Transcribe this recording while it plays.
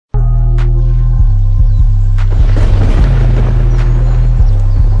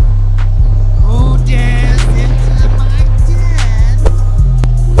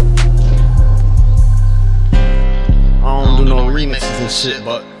shit,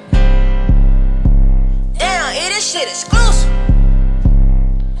 but damn, this shit exclusive.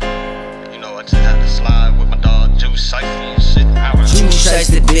 you know, I just had to slide with my dog Juice Cypher and shit. Juice shakes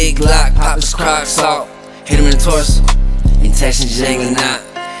the big Glock, pop his Crocs off, hit him in the torso, intention jangling out.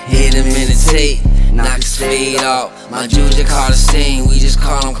 Hit him in the tape, knock his fade off. My Juice just call the scene, we just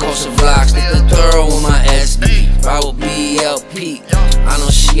call them coastal vlogs. Stick the thorough with my SB, ride with BLP. I know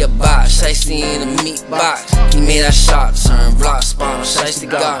she a bot, shiesty in a meat box. He made that shot turn, block spawn, shiesty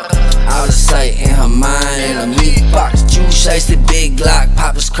God. Out of sight in her mind in a meat box. Juice shakes the big Glock,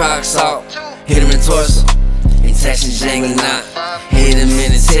 pop his Crocs off, hit him in the torso, intention jangling out. Hit him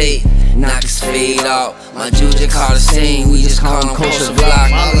in the tape, knock his fade off. My Juice just call the scene, we just call them coastal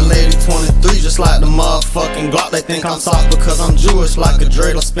vlogs. My little lady 23 just like the motherfucking Glock. They think I'm soft because I'm Jewish, like a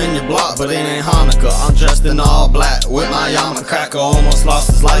dreidel spin your block. But it ain't Hanukkah, I'm dressed in all black with my yarmulke. Cracker almost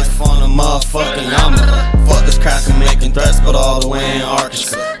lost his life on a motherfucking yarmulke. Fuck this cracker making threats, but all the way in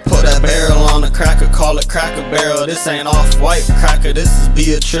Arkansas. Put that barrel on the cracker, call it Cracker Barrel. This ain't off-white cracker, this is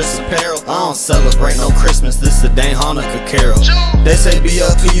Beatrice apparel. I don't celebrate no Christmas, this a dang Hanukkah carol. They say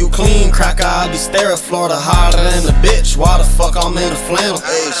BLP you clean, cracker I be sterile. Florida hotter than a bitch, why the fuck I'm in a flannel?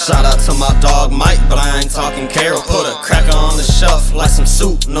 Hey, shout out to my dog Mike, but I ain't talking Carol. Put a cracker on the shelf like some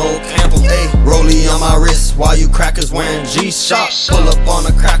soup, no Campbell. Hey, rollie on my wrist, while you crackers wearing G-Shock. Pull up on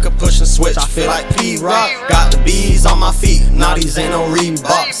the cracker, push and switch, I feel like P-Rock. Got the bees on my feet, now these ain't no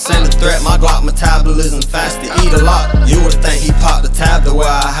Reebok. Send a threat, my Glock metabolism fast to eat a lot. You would think he popped the tab the way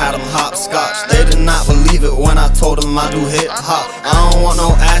I had him hopscotch. They did not believe it when I told them I do hip hop. I don't want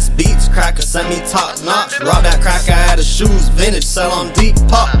no ass beats, cracker send me top notch. Rob that cracker at his shoes, vintage, sell on deep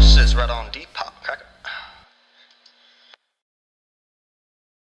pop.